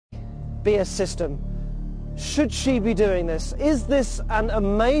be a system? Should she be doing this? Is this an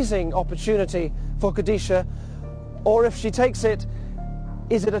amazing opportunity for Kadisha? Or if she takes it,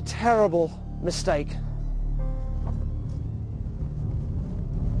 is it a terrible mistake?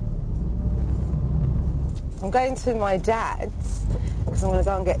 I'm going to my dad's because I'm going to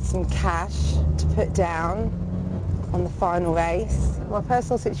go and get some cash to put down on the final race. My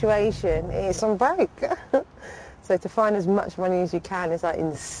personal situation is I'm broke. So to find as much money as you can is like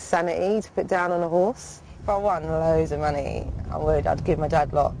insanity to put down on a horse. If I won loads of money, I'd give my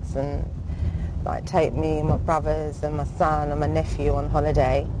dad lots and like take me and my brothers and my son and my nephew on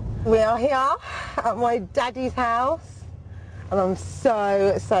holiday. We are here at my daddy's house. And I'm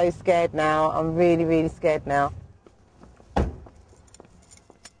so scared now. I'm really, really scared now.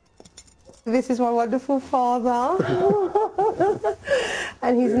 This is my wonderful father.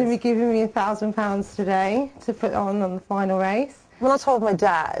 And he's going to be giving me £1,000 today to put on the final race. When I told my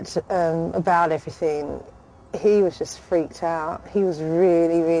dad about everything, he was just freaked out. He was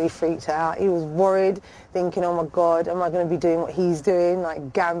really, really freaked out. He was worried, thinking, oh my God, am I going to be doing what he's doing,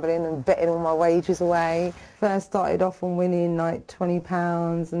 like gambling and betting all my wages away? First started off on winning like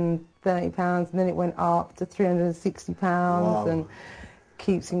 £20 and £30, and then it went up to £360 Wow. and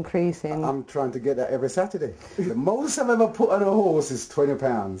keeps increasing. I'm trying to get that every Saturday. The most I've ever put on a horse is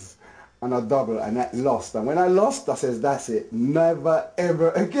 £20. And I doubled and I lost. And when I lost, I says, that's it, never ever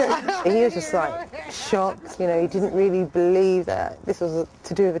again. He was just like shocked, you know, he didn't really believe that this was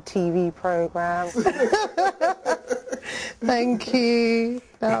to do with a TV programme. Thank you.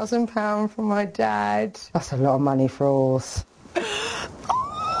 £1,000 from my dad. That's a lot of money for a horse.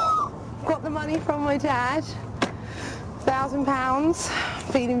 Got the money from my dad. £1,000.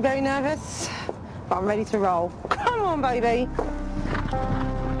 Feeling very nervous, but I'm ready to roll. Come on, baby.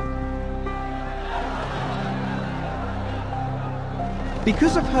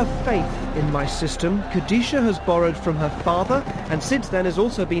 Because of her faith in my system, Kadisha has borrowed from her father and since then has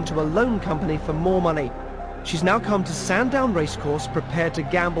also been to a loan company for more money. She's now come to Sandown Racecourse prepared to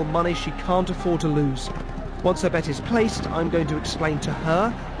gamble money she can't afford to lose. Once her bet is placed, I'm going to explain to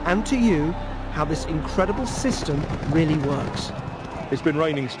her and to you how this incredible system really works. It's been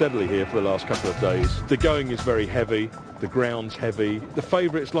raining steadily here for the last couple of days. The going is very heavy, the ground's heavy. The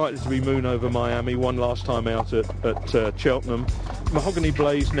favourite's likely to be Moon Over Miami, won last time out at Cheltenham. Mahogany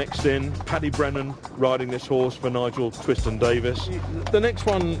Blaze next in, Paddy Brennan riding this horse for Nigel Twiston-Davis. The next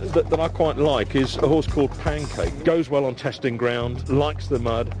one that I quite like is a horse called Pancake. Goes well on testing ground, likes the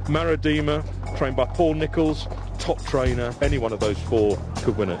mud. Maradima, trained by Paul Nichols, top trainer. Any one of those four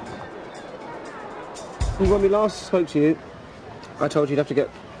could win it. When we last spoke to you, I told you you'd have to get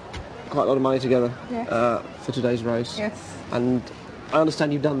quite a lot of money together for today's race. Yes. And I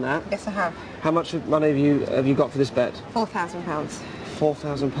understand you've done that. Yes, I have. How much money have you got for this bet? £4,000.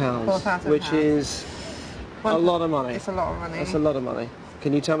 £4,000. £4,000. Which is a lot of money. It's a lot of money. That's a lot of money.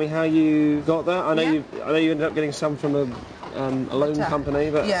 Can you tell me how you got that? I know you ended up getting some from a loan company,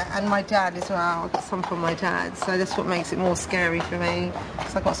 but yeah, and my dad as well. I got some from my dad, so that's what makes it more scary for me.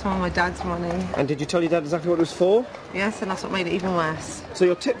 Because I got some of my dad's money. And did you tell your dad exactly what it was for? Yes, and that's what made it even worse. So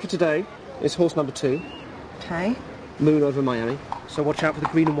your tip for today is horse number 2. Okay. Moon Over Miami. So watch out for the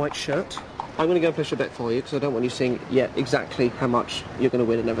green and white shirt. I'm going to go and place a bet for you because I don't want you seeing yet exactly how much you're going to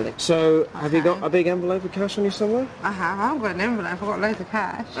win and everything. So, have you got a big envelope of cash on you somewhere? I have. I haven't got an envelope. I've got loads of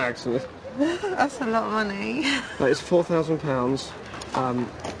cash. Excellent. That's a lot of money. That is £4,000.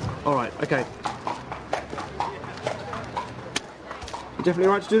 All right, okay. You definitely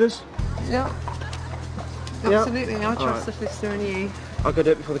right to do this? Yeah. Yeah. Absolutely. I trust the sister and you. I'll go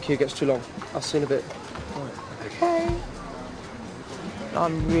do it before the queue gets too long. I'll see you in a bit. All right. Okay.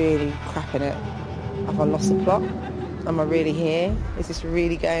 I'm really crapping it. Have I lost the plot? Am I really here? Is this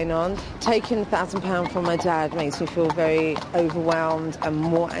really going on? Taking £1,000 from my dad makes me feel very overwhelmed and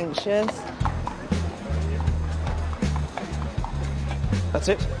more anxious. That's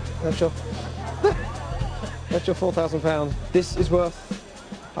it. That's your £4,000. This is worth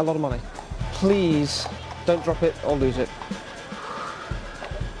a lot of money. Please don't drop it or lose it.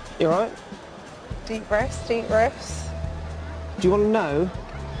 You all right? Deep breaths, deep breaths. Do you want to know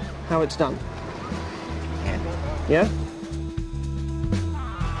how it's done? Yeah. Yeah?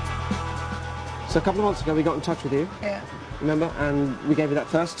 So a couple of months ago we got in touch with you. Yeah. Remember? And we gave you that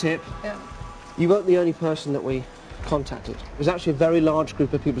first tip. Yeah. You weren't the only person that we contacted. It was actually a very large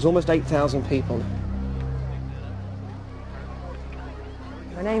group of people. It was almost 8,000 people.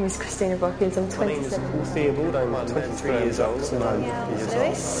 My name is Christina Brockins, I'm 27. My name is Paul Theobald, I'm 23 years old. And I'm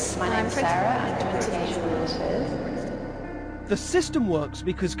Lewis. My name's Sarah, I'm 28 years old. The system works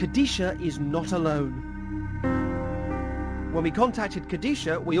because Kadisha is not alone. When we contacted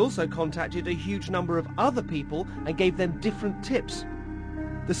Kadisha, we also contacted a huge number of other people and gave them different tips.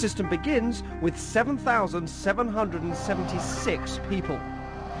 The system begins with 7,776 people.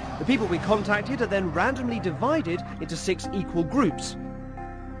 The people we contacted are then randomly divided into 6 equal groups.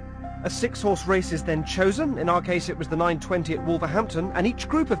 A 6-horse race is then chosen. In our case, it was the 920 at Wolverhampton, and each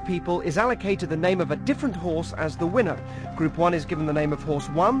group of people is allocated the name of a different horse as the winner. Group 1 is given the name of horse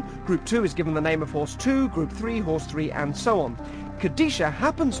 1, Group 2 is given the name of horse 2, Group 3, horse 3, and so on. Kadisha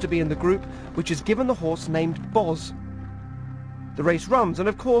happens to be in the group which is given the horse named Boz. The race runs, and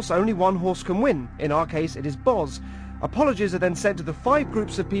of course only one horse can win. In our case, it is Boz. Apologies are then sent to the 5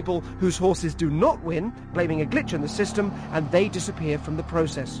 groups of people whose horses do not win, blaming a glitch in the system, and they disappear from the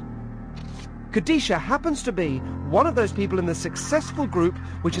process. Kadisha happens to be one of those people in the successful group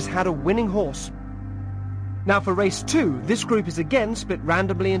which has had a winning horse. Now for race 2, this group is again split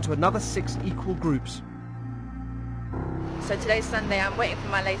randomly into another 6 equal groups. So today's Sunday, I'm waiting for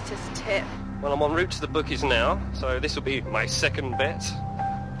my latest tip. Well, I'm en route to the bookies now, so this will be my second bet.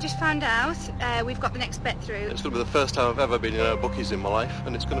 Just found out we've got the next bet through. It's going to be the first time I've ever been in bookies in my life,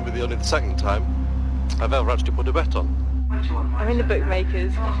 and it's going to be only the second time I've ever actually put a bet on. I'm in the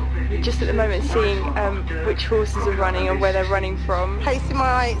bookmakers, just at the moment seeing which horses are running and where they're running from. Placing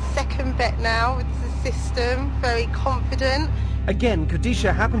my second bet now with the system, very confident. Again,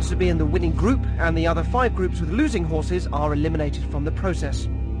 Kadisha happens to be in the winning group, and the other 5 groups with losing horses are eliminated from the process.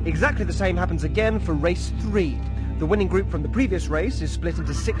 Exactly the same happens again for race 3. The winning group from the previous race is split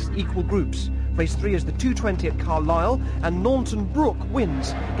into 6 equal groups. Race 3 is the 220 at Carlisle, and Naunton Brook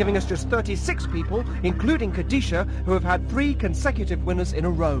wins, giving us just 36 people, including Kadisha, who have had 3 consecutive winners in a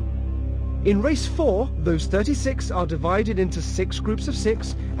row. In race 4, those 36 are divided into 6 groups of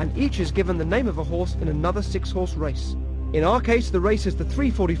 6, and each is given the name of a horse in another 6-horse race. In our case, the race is the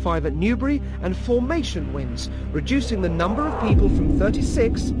 345 at Newbury, and Formation wins, reducing the number of people from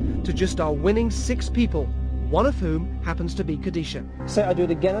 36 to just our winning 6 people, one of whom happens to be Kadisha. So I do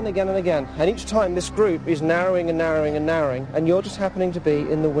it again and again and again, and each time this group is narrowing and narrowing and narrowing, and you're just happening to be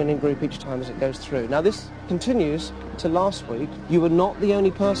in the winning group each time as it goes through. Now this continues to last week. You were not the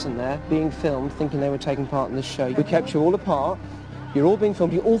only person there being filmed thinking they were taking part in this show. We kept you all apart. You're all being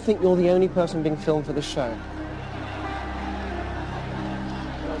filmed. You all think you're the only person being filmed for the show.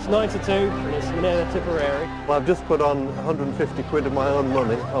 It's 9 to 2, and it's Manila Tipperary. Well, I've just put on 150 quid of my own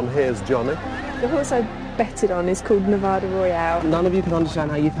money on Here's Johnny. The horse I betted on is called Nevada Royale. None of you can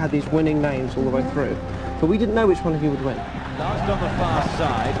understand how you've had these winning names all the way through, but we didn't know which one of you would win. Last on the far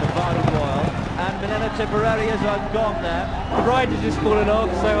side, Nevada Royal, and Manila Tipperary has gone there. The ride has just fallen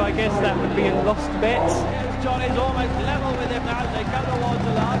off, so I guess that would be a lost bet. Johnny's almost level with him now as they come towards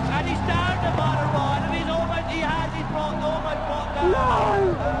the last, and he's down Nevada Royal, and he's almost almost brought down.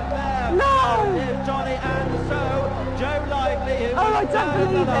 No! Johnny, and so Joe Lively. Oh, I don't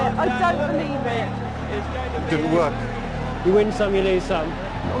believe it. I don't believe it. It didn't work. You win some, you lose some.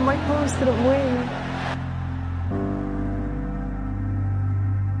 Oh, my horse didn't win.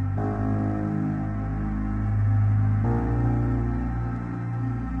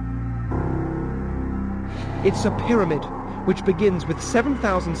 It's a pyramid, which begins with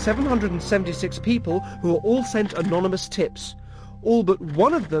 7,776 people who are all sent anonymous tips. All but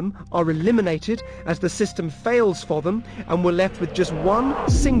one of them are eliminated as the system fails for them, and we're left with just one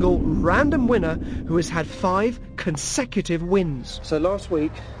single random winner who has had 5 consecutive wins. So last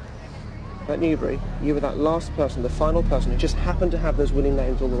week at Newbury, you were that last person, the final person, who just happened to have those winning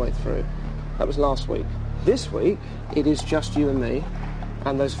names all the way through. That was last week. This week, it is just you and me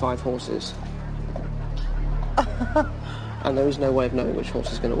and those 5 horses. And there is no way of knowing which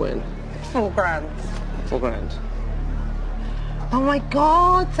horse is going to win. £4 grand. £4 grand. Oh my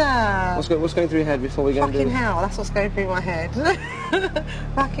God! What's going through your head before we go and do Fucking hell, that's what's going through my head.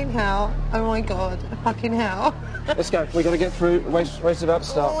 Fucking hell. Oh my God. Fucking hell. Let's go. We've got to get through. Race is about to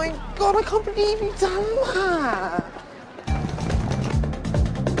start. Oh my God, I can't believe you've done that.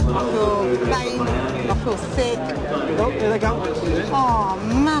 I feel lame. I feel sick. Oh, here they go. Oh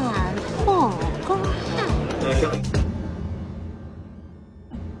man.